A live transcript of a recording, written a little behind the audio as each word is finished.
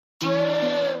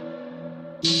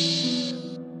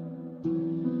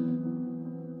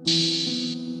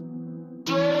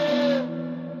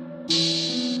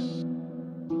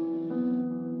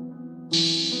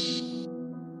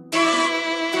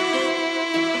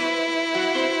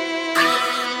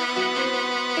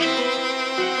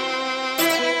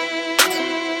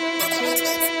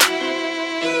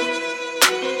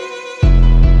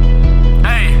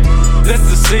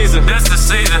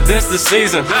season. This the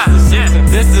season. This the season.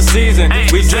 This the season.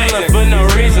 We drillin' for no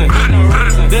reason.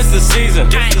 This the season.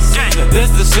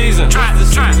 This the season.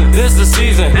 This the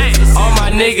season. All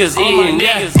my niggas eatin',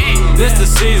 yeah. This the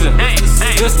season.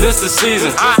 This the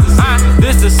season.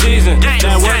 This the season.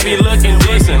 That work be looking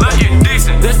decent.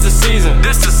 This the season.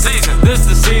 This the season. This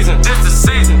the season. This the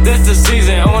season. This the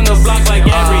season. On the block like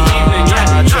every evening.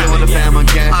 Chillin' with the fam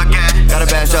again. Gotta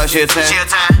bash out shit 10.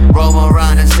 Roam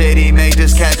around the city, make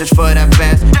just catches for them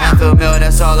fans. $500,000,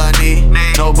 that's all I need.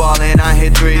 No ballin', I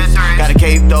hit threes. Got a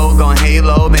cape though, going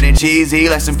halo, minute cheesy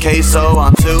like some queso.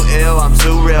 I'm too ill, I'm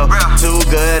too real, too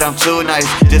good, I'm too nice.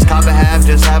 Just cop a half,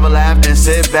 just have a laugh, then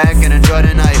sit back and enjoy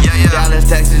the night. Dallas,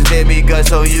 Texas did me good,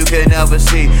 so you can never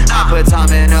see. I put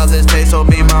time in other states, so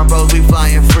me and my bros, we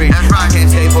flying free. I can't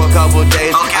stay for a couple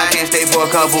days, I can't stay for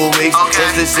a couple weeks.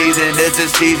 This the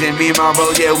season, me and my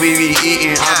bros, yeah, we be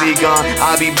eating. I'll be gone,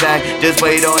 I'll be back, just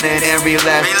wait on it and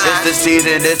relax. This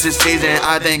the season,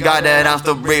 I thank God that I'm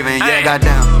still breathing, yeah,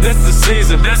 goddamn. This the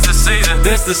season, this the season,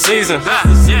 this the season,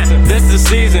 this the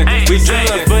season. We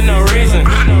drillin' for no reason.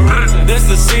 This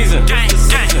the season,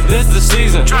 this the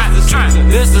season,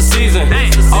 this the season.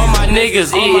 All my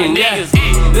niggas eatin', yeah.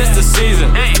 This the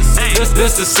season,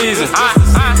 this the season,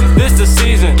 this the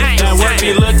season. That work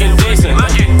be looking decent.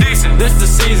 This the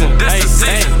season, this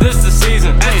the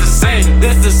season,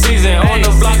 this the season. On the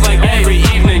block like every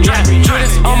evening, yeah. Do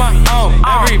this on my own,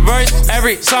 every verse,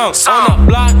 every song. On the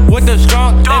block with the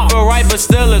strong, they feel right but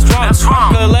still it's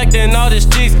wrong. Collecting all this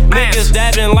cheese, niggas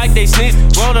dabbing like they sneeze.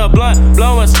 Roll the blunt,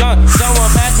 blowing skunk. Someone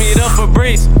pass me the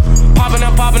Febreze.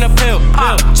 Popping a pill.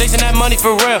 Chasing that money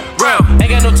for real. Ain't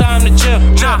got no time to chill.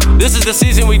 This is the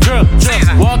season we drill.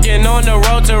 Walking on the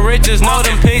road to riches. Know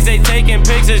them pigs, they taking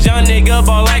pictures. Young nigga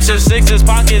ball extra sixes.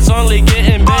 Pockets only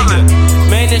getting bigger.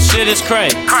 Man, this shit is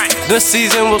crazy. This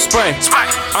season will spray.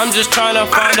 I'm just trying to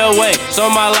find a way, so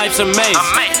my life's a maze.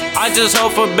 I just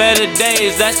hope for better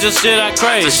days, that's just shit I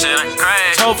crave.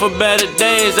 Hope for better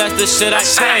days, that's the shit I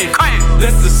crave.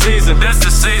 This the season, this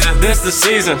the season, this the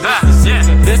season,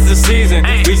 this the season.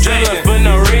 We drillin' for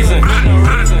no reason.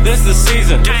 This the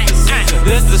season,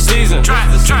 this the season,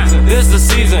 this the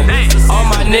season. All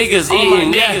my niggas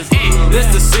eatin', yeah. This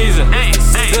the season,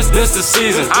 this the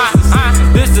season,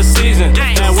 this the season.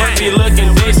 That work be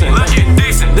looking decent.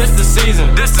 This the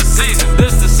season, this the season,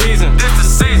 this the season, this the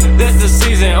season, this the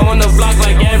season. On the block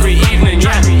like every